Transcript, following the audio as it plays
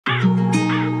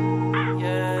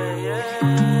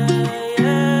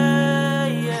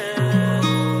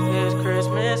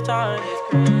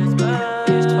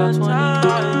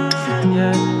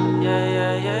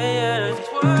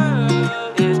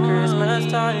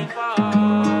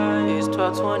It's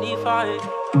 12:25.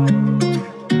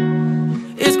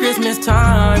 It's Christmas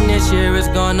time, this year is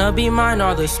gonna be mine.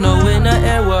 All the snow in the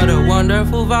air, what a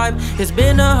wonderful vibe. It's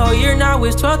been a whole year now,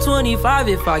 it's 12:25.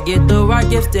 If I get the right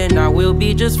gifts, then I will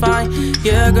be just fine.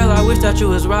 Yeah, girl, I wish that you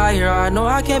was right here. I know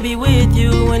I can't be with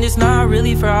you, and it's not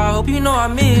really fair. I hope you know I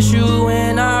miss you,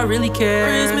 and I really care.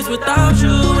 Christmas without you,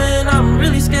 and I'm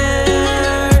really scared.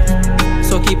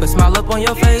 So keep a smile up on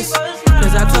your face,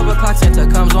 cause at 12 o'clock Santa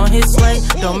comes on his sleigh.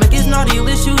 Don't make his naughty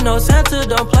list, you know Santa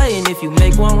don't play. And if you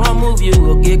make one wrong move, you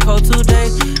will get cold today.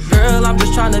 Girl, I'm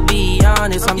just trying to be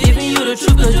honest. I'm giving you the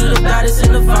truth cause you the baddest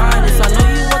and the finest. I know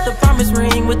you want the promise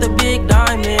ring with the big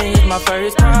diamond. It's my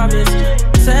first promise.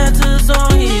 Santa's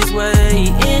on his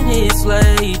way in his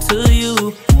sleigh to you.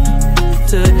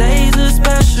 Today's a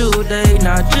special day,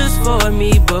 not just for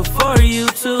me, but for you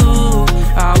too.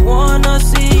 I wanna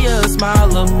see a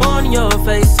smile up on your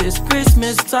face, it's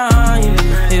Christmas time.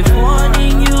 If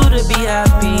wanting you to be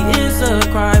happy is a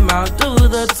crime, I'll do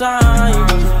the time.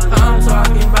 I'm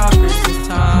talking about Christmas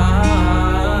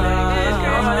time.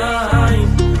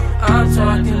 I'm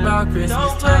talking about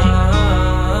Christmas time.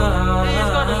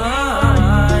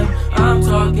 I'm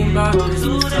talking about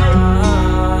Christmas time.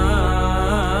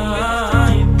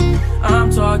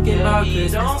 Talking about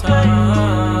Christmas time.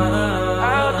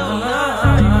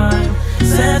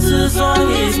 Santa's on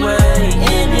his way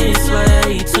in his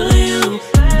sleigh to you.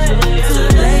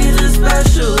 Today's a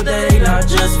special day, not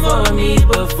just for me,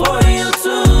 but for you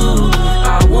too.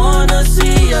 I wanna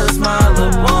see a smile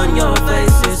up on your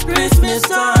face, it's Christmas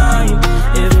time.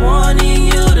 If wanting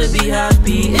you to be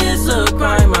happy is a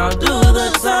crime, I'll do the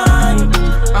time.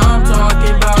 I'm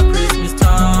talking about Christmas time.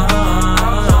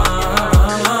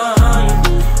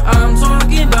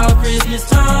 Christmas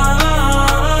time.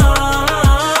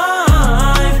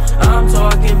 I'm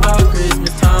talking about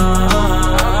Christmas time.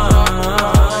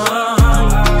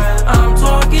 I'm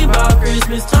talking about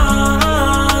Christmas time.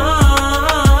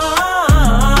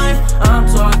 I'm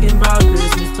talking about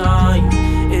Christmas time.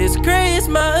 It's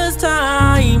Christmas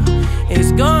time.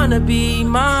 It's gonna be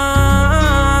mine.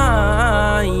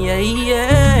 Yeah,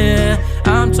 yeah.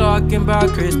 I'm talking about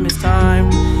Christmas time.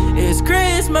 It's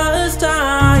Christmas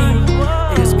time.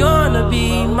 It's gonna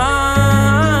be mine.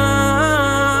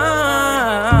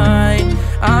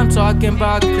 I'm talking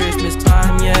about Christmas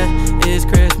time, yeah. It's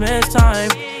Christmas time,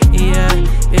 yeah.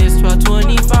 It's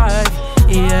 12:25,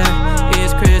 yeah.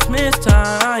 It's Christmas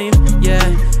time, yeah.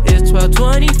 It's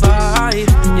 12:25,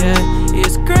 yeah.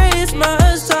 It's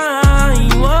Christmas time,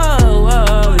 whoa,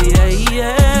 whoa, yeah,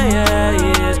 yeah,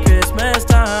 yeah. It's Christmas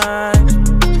time.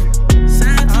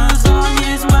 Santa's on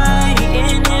his way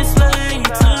in his sleigh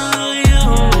to you.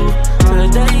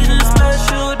 Today's a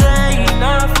special day,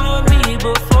 not for me,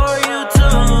 but for you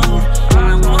too.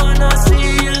 I wanna see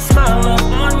you smile up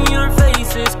on your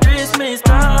face, it's Christmas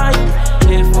time.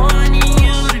 If wanting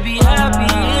you to be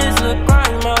happy is a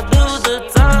crime, I'll do the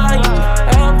time.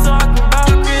 I'm talking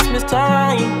about Christmas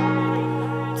time.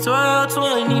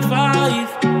 12:25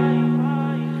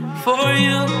 for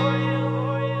you,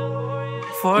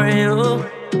 for you.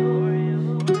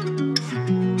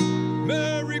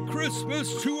 Merry Christmas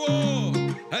to all.